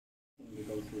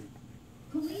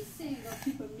Police say they'll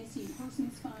keep a missing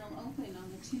persons file open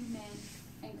on the two men,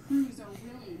 and crews are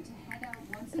willing to head out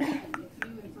once again if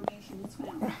new information is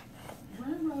found.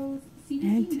 Vern Rose,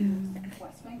 CBC News,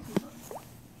 West Vancouver.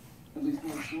 At least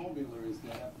one snowmobiler is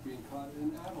dead after being caught in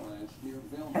an avalanche near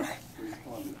Valemount, British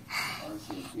Columbia.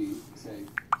 RCMP say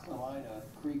Salina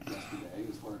Creek yesterday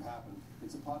is where it happened.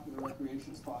 It's a popular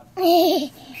recreation spot.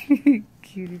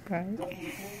 Cutie pie. Dozens of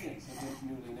Canadians have been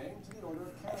newly named to the Order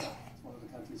of Canada. It's one of the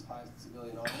country's highest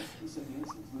civilian honors.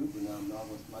 Recipients include renowned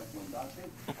novelist Michael Ondaatje,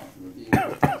 author of Being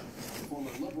the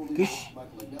former Liberal leader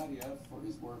Michael Ignatieff for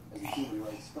his work as a human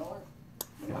rights scholar.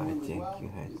 I think you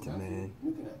had to, man.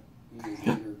 He is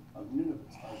leader of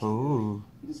Nunavut's Oh.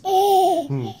 He describes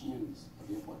news of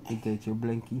the appointment. Is that your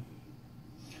blankie?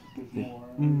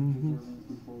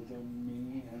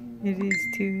 It is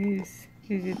too.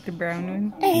 Is it the brown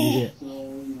one? Yeah.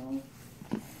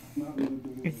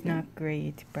 It's not gray,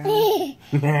 it's brown.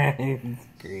 It's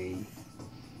gray.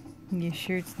 You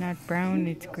sure it's not brown?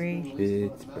 It's gray.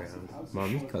 It's brown.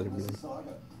 Mommy's colorblind.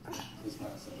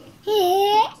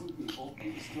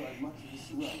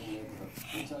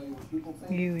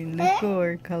 You and Luco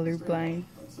are colorblind.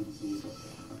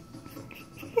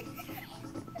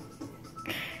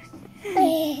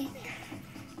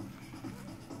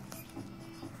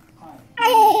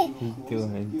 He's too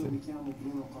handsome.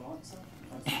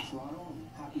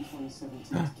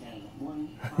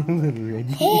 Little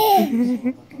Reggie.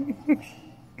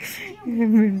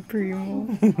 Him and Primo.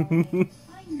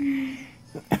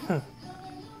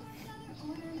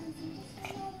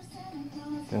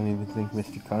 Don't even think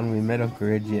Mr. Conway met Uncle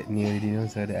Reggie yet, and he already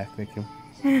knows how to act like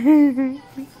him.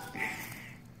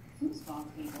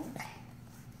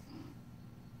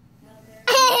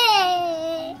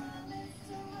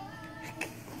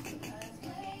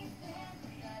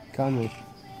 Conway.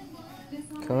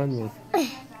 Conway.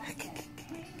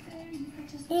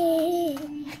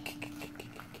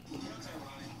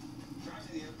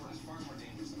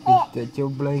 Is that your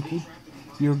blankie?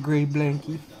 Your gray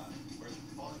blankie?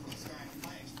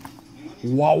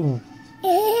 Wow!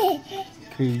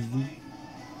 Crazy.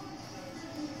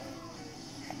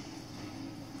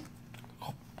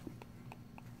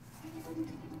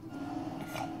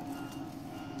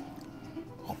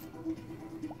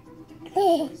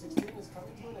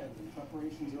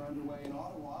 Preparations are underway in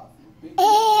Ottawa.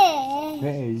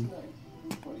 Hey.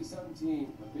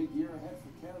 2017, a big year ahead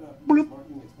for Canada. Bloop.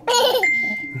 Marking its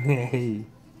Hey.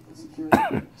 security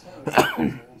and terrorism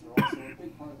concerns are also a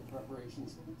big part of the preparations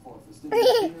for festivities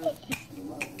here and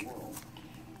around the world.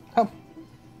 Oh.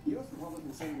 U.S.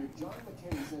 Republican Senator John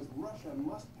McCain says Russia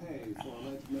must pay for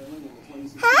alleged meddling in the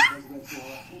 2016 presidential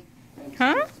election and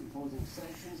suggests imposing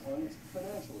sanctions on its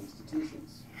financial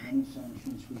institutions. Many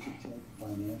sanctions we could take.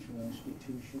 Financial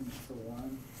institutions, for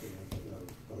one.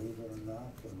 Believe it or not,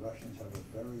 the Russians have a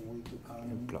very weak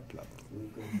economy. Plop, plop. We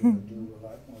could do a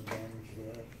lot more damage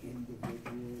there.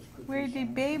 Individuals could Where be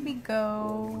did baby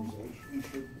go?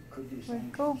 Organizations could be Where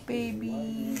sanctioned. go, There's a baby? wide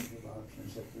range of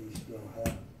options that we still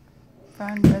have.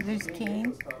 Found Brothers King.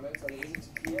 Comments on the visit to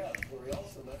Kiev, where he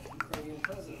also met the Ukrainian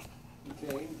president.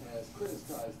 McCain has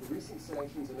criticized the recent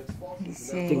sanctions and expulsions.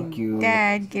 He's Thank you. saying,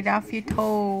 Dad, get off your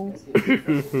toe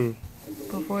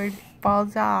before it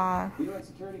falls off. The UN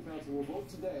Security Council will vote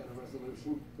today on a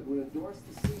resolution that would endorse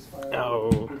the ceasefire Oh.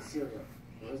 with Syria.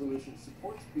 The resolution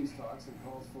supports peace talks and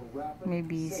calls for rapid,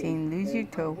 Maybe he's safe, saying lose your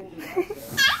and toe. unhindered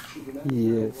access to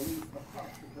humanitarian Yes. relief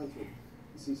across the country.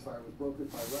 The ceasefire was brokered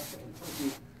by Russia and Turkey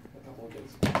a couple of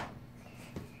days ago.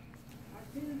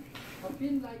 I've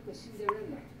been like a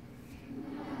Cinderella.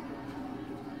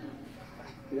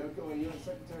 The outgoing U.S.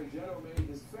 Secretary General made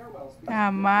his farewell speech.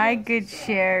 Ah, my good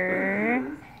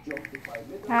sharer.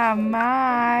 Ah,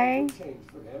 my. Change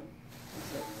for him. He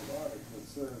said he was honored to have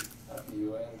served at the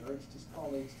UN and urged his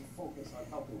colleagues to focus on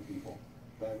helping people.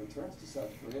 Van returns to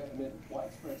South Korea amid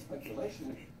widespread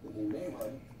speculation that he may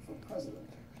run for president.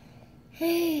 The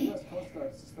U.S. Coast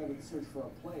Guard suspended the search for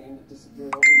a plane that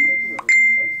disappeared over Lake Erie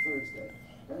on Thursday.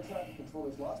 Air traffic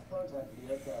controllers lost contact with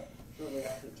the aircraft shortly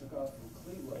after it took off from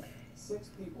Cleveland. 6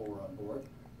 people were on board.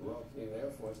 The Royal Canadian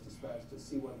Air Force dispatched a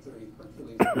C-130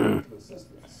 Hercules to assist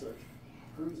with the search.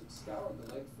 Crews scoured the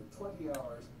lake for 20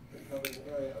 hours and covered an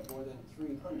area of more than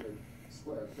 300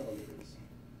 square kilometers.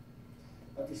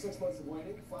 After 6 months of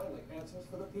waiting, finally answers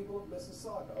for the people of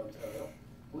Mississauga, Ontario.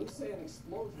 Police say an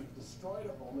explosion destroyed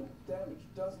a home and damaged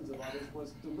dozens of others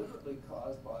was deliberately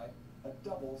caused by a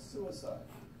double suicide.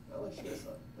 Ali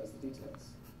Shisa has the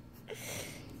details.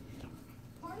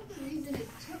 Part of the reason it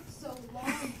took so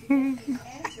long to get these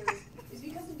answers is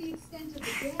because of the extent of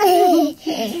the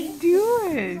damage. Do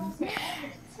it.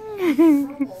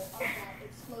 Trouble of that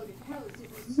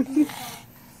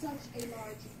such a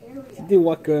large area. They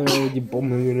walk around with your bum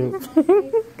hanging out. More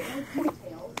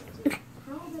details into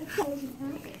how that explosion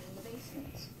happened in the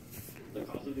basement. The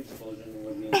cause of the explosion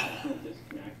was the intentional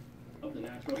disconnect of the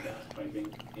natural gas piping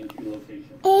in two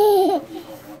locations. From the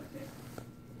hot water tank.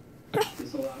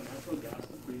 This allowed natural gas to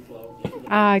free flow into the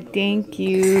Ah, thank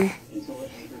you. until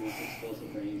it entered its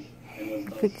explosive range and was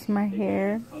thus Fix my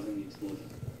hair. causing the explosion.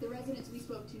 The residents we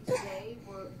spoke to today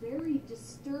were very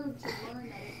disturbed to learn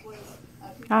that it was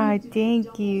Ah, concluded to be thank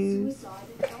double you. suicide,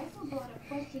 and it also brought up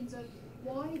questions of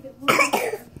why the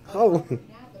homemaker of Oh. Robert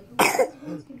Nadler,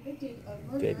 who was convicted of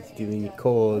murder Daddy's stealing and, your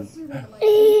cause. was serving a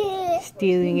life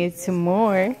Stealing it some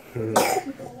more. ending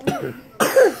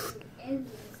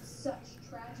such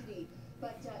tragedy.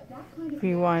 But that kind of If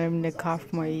you want him to reaction was cough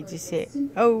also more, you tempered just with say,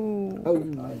 sympathy. oh. I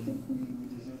think we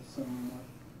deserve some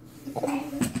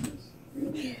definitive answers,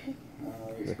 really.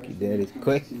 Lucky Dad is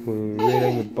quick. We're right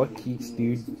on your butt cheeks,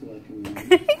 dude.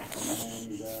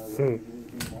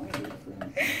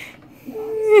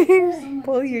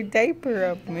 Pull your diaper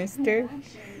up, mister.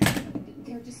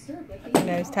 They're disturbed. Like And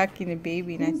I was talking to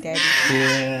baby, not daddy.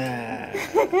 Yeah.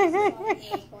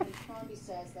 Crombie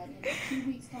says that in 2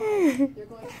 weeks' time, they're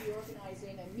going to be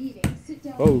organizing a meeting,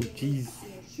 sit-down Oh, meeting jeez. with the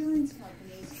insurance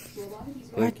companies, so a lot of these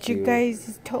Watch residents you guys'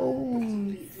 are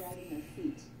toes. dragging their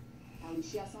feet. Ali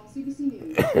Chiasson, CBC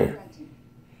News, Brampton.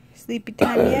 Sleepy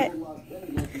time yet? Lost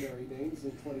many legendary names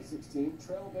in 2016.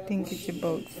 Trail I band think it's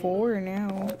about 4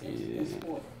 now.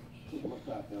 Look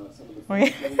back now at some of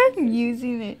the I'm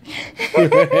using it.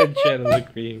 Trying to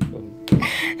look for you.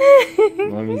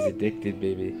 Mommy's addicted,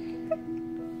 baby.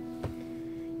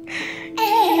 I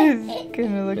was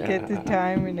gonna look at the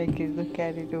time and I could look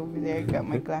at it over there. I got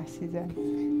my glasses on.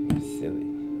 You're silly.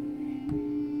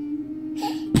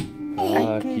 I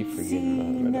Oh, I can keep see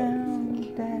forgetting about now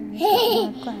that. that I got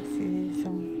my glasses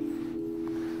on.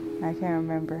 I can't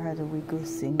remember how the Wiggles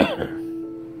sing.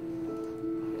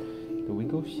 The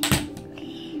Wiggles?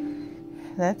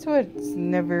 That's what's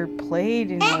never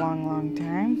played in a long, long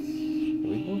time. The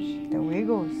Wiggles? The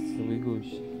Wiggles. The Wiggles.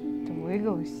 The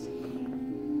Wiggles.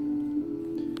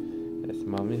 That's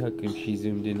Mommy. How come she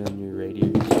zoomed in on your radio?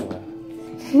 Wow.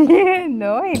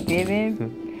 No, I didn't.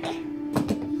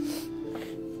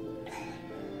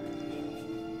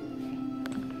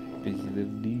 Busy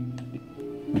little dude.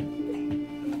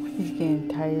 He's getting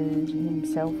tired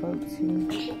himself out soon.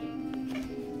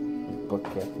 Butt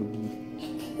cat boogie.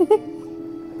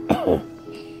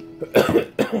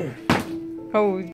 Oh,